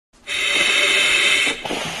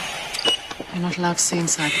You're not allowed to see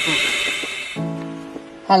inside the book.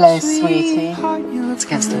 Hello, sweetie. It's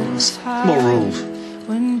against the rules. What rules?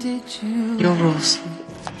 Your rules.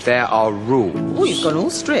 There are rules. Oh, you've gone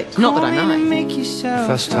all strict. Not that I mind. The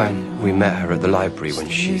first time we met her at the library when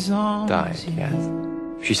she died, yeah.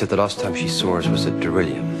 She said the last time she saw us was at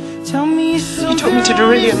Darillium. You took me to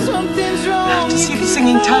Darillium to see the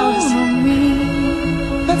Singing Towers.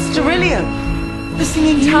 That's Darillium. The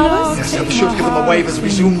Singing Towers? Yes, I'm sure to give them a wave as we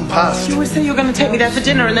zoom past. You always say you're going to take me there for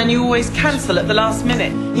dinner and then you always cancel at the last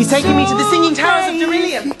minute. He's taking me to the Singing Towers of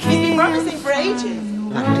Darillium. He's been promising for ages.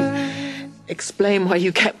 Explain why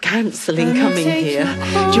you kept cancelling coming here.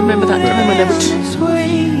 Do you remember that time when there were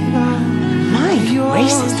Mind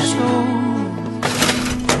racist, doesn't it?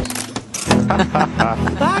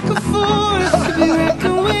 Like a force to be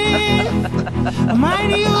reckoned with, a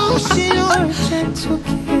mighty ocean or a gentle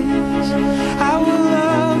kiss. I will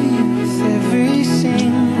love you with every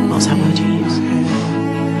single. What's that word you use?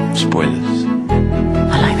 Spoilers.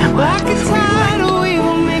 I like that word. Like a tidal, we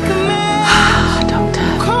will make a mess. Doctor,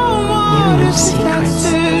 you and your secrets.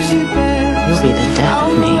 You'll be the death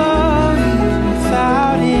of me.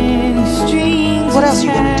 What else are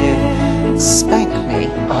you going to do? Spank me?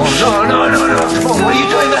 Oh, no. Come on, what are you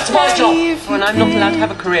doing? That's my job. Well, I'm not allowed to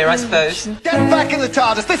have a career, I suppose. Get back in the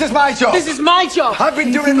TARDIS. This is my job. This is my job. I've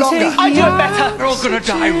been doing it longer. I do it better. We're all gonna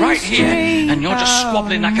die right here, and you're just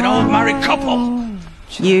squabbling like an old married couple.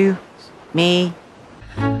 You, me.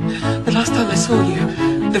 The last time I saw you,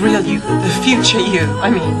 the real you, the future you, I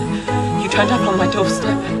mean, you turned up on my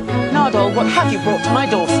doorstep. Nardole, what have you brought to my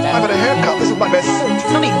doorstep? I've got a haircut. This is my best suit.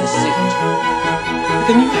 It's not even a suit. With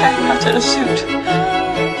a new haircut and a suit.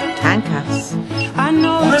 Handcuffs. I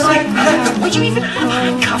know. Would you even have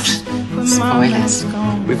handcuffs? Spoilers.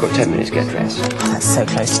 We've got 10 minutes to get dressed. That's so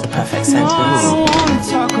close to the perfect sentence.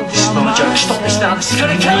 This is not a joke. Stop this now. This is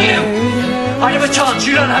gonna kill you. I have a chance.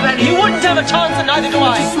 You don't have any. You wouldn't have a chance, and neither do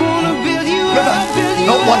I. River,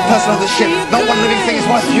 not one person on the ship, not one living thing is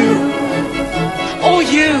worth you. Or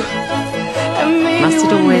you. Must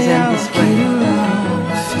it always end this way?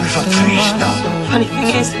 River, please, no. Funny thing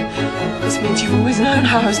is, this means you've always known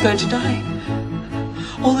how I was going to die.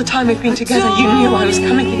 All the time we've been together, you knew I was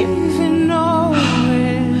coming here.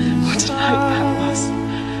 What a night that was.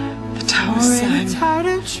 The tower sang,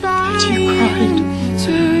 and you cried.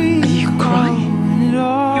 Are you crying?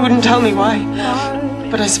 You wouldn't tell me why,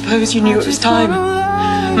 but I suppose you knew it was time.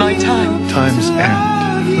 My time. Times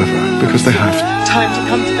end, River, because they have to. Time to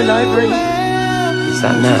come to the library. Is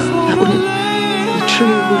that now? That wouldn't be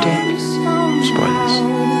true, would it? Spoilers.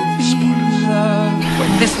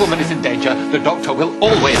 When this woman is in danger, the doctor will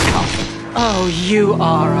always come. Oh, you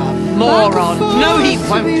are a moron. No, he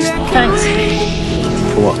won't. Thanks.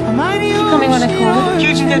 For what? Coming when I call.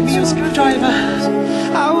 You can get me your screwdriver.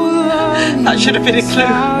 That should have been a clue.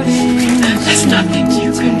 There's nothing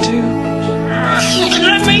you can do.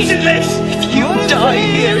 Immediately! If you die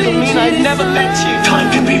here, it'll mean I've never met you. Time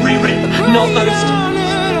can be rewritten. Not those times.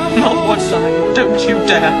 Not one line. Don't you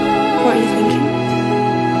dare. What are you thinking?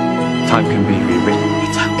 Time can be rewritten.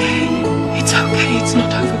 It's okay. It's okay. It's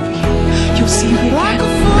not over for you. You'll see me again.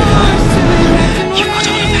 You've got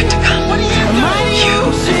all of that to come. You,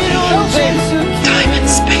 time and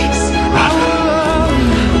space. Run.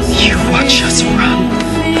 You watch us run.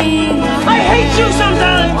 I hate you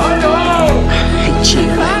sometimes! I hate you.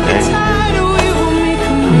 I'm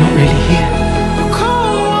not really here.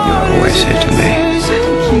 You're always here to me.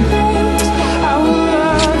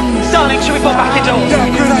 Darling, should we put back the door?